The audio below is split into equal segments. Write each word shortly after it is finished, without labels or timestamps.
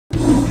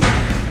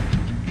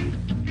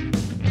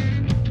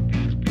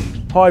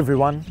Hi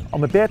everyone,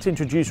 I'm about to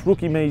introduce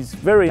Rookie Me's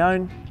very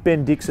own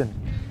Ben Dixon.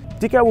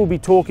 Dicko will be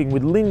talking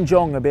with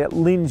Jong about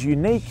Lin's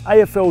unique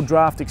AFL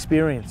draft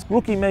experience.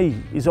 Rookie Me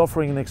is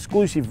offering an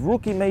exclusive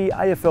Rookie Me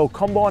AFL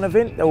Combine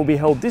event that will be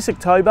held this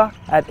October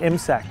at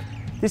MSAC.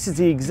 This is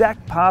the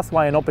exact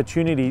pathway and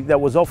opportunity that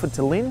was offered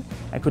to Lin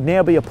and could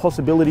now be a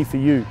possibility for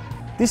you.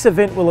 This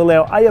event will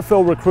allow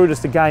AFL recruiters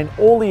to gain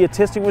all of your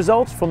testing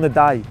results from the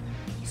day.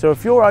 So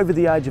if you're over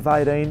the age of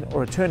 18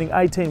 or are turning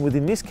 18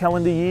 within this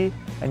calendar year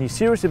and you're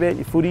serious about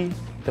your footy,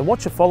 then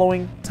watch the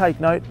following,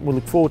 take note, and we'll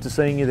look forward to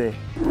seeing you there.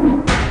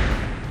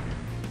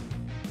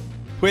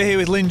 We're here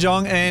with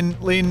Jong, and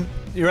Lin,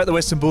 you're at the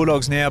Western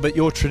Bulldogs now, but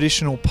your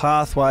traditional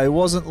pathway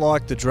wasn't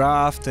like the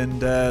draft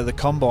and the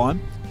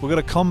combine. We've got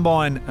a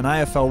combine, an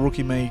AFL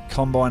Rookie Me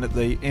combine at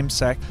the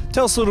MSAC.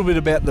 Tell us a little bit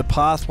about the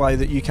pathway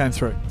that you came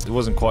through. It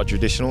wasn't quite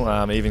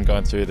traditional, even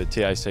going through the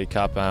TAC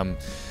Cup.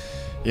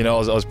 You know,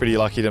 I was pretty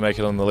lucky to make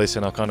it on the list,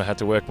 and I kind of had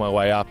to work my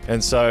way up.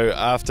 And so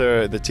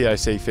after the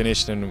TAC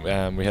finished and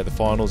we had the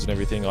finals and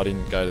everything, I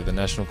didn't go to the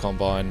national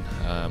combine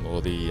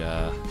or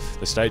the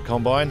state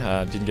combine.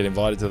 Didn't get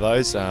invited to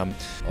those.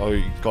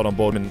 I got on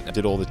board and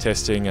did all the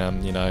testing.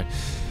 You know,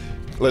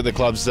 let the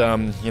clubs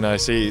you know,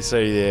 see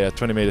the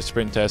 20-metre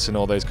sprint test and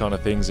all those kind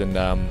of things. And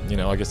you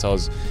know, I guess I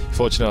was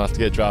fortunate enough to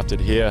get drafted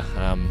here.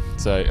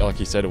 So like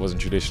you said, it wasn't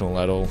traditional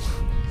at all.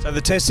 So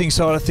the testing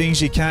side of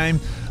things, you came,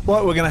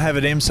 like we're going to have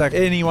at MSAC,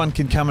 anyone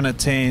can come and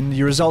attend,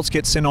 your results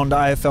get sent on to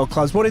AFL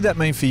clubs. What did that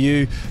mean for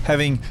you,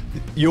 having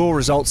your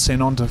results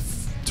sent on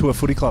to a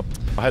footy club?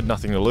 I had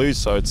nothing to lose,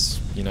 so it's,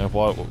 you know,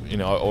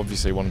 I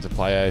obviously wanted to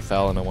play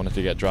AFL and I wanted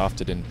to get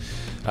drafted, and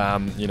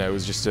you know,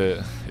 it's just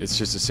a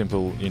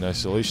simple, you know,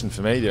 solution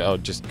for me. I'll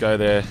just go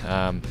there,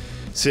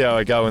 see how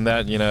I go in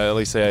that, you know, at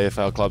least the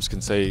AFL clubs can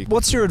see.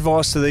 What's your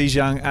advice to these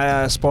young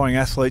aspiring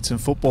athletes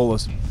and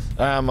footballers?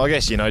 I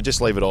guess, you know, just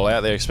leave it all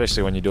out there,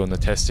 especially when you're doing the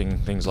testing,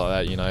 things like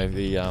that. You know,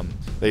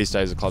 these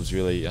days the clubs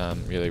really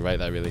rate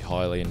that really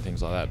highly and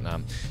things like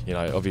that. You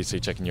know, obviously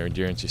checking your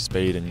endurance, your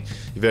speed, and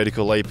your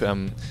vertical leap.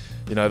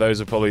 You know, those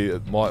are probably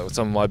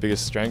some of my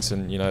biggest strengths,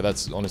 and you know,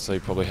 that's honestly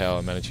probably how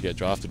I managed to get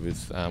drafted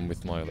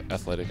with my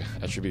athletic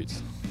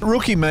attributes.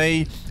 Rookie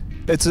Me,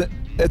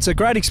 it's a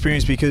great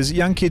experience because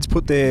young kids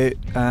put their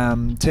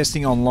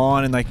testing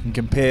online and they can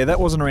compare. That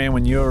wasn't around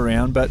when you were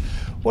around, but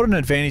what an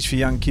advantage for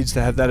young kids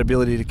to have that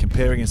ability to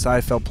compare against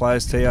AFL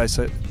players,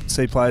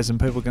 TAC players, and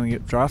people are going to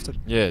get drafted.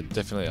 Yeah,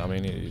 definitely. I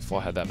mean, if I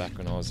had that back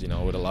when I was, you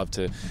know, I would have loved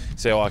to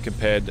see how I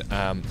compared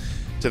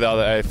to the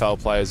other AFL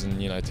players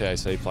and, you know,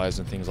 TAC players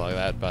and things like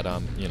that. But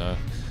you know,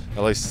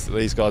 at least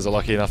these guys are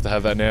lucky enough to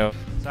have that now.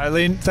 So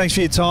Lin, thanks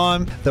for your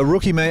time. The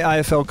Rookie Me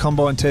AFL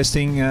Combine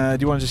testing, do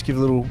you want to just give a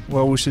little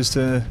well wishes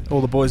to all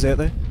the boys out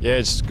there? Yeah,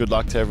 just good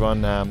luck to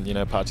everyone, you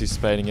know,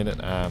 participating in it.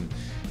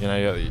 You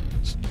know,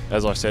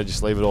 as I said,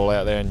 just leave it all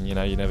out there, and you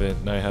know, you never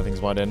know how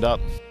things might end up.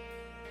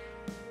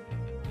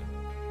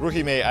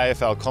 Rookie Me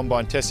AFL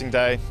Combine Testing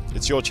Day.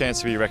 It's your chance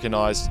to be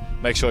recognised.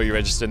 Make sure you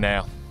register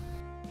now.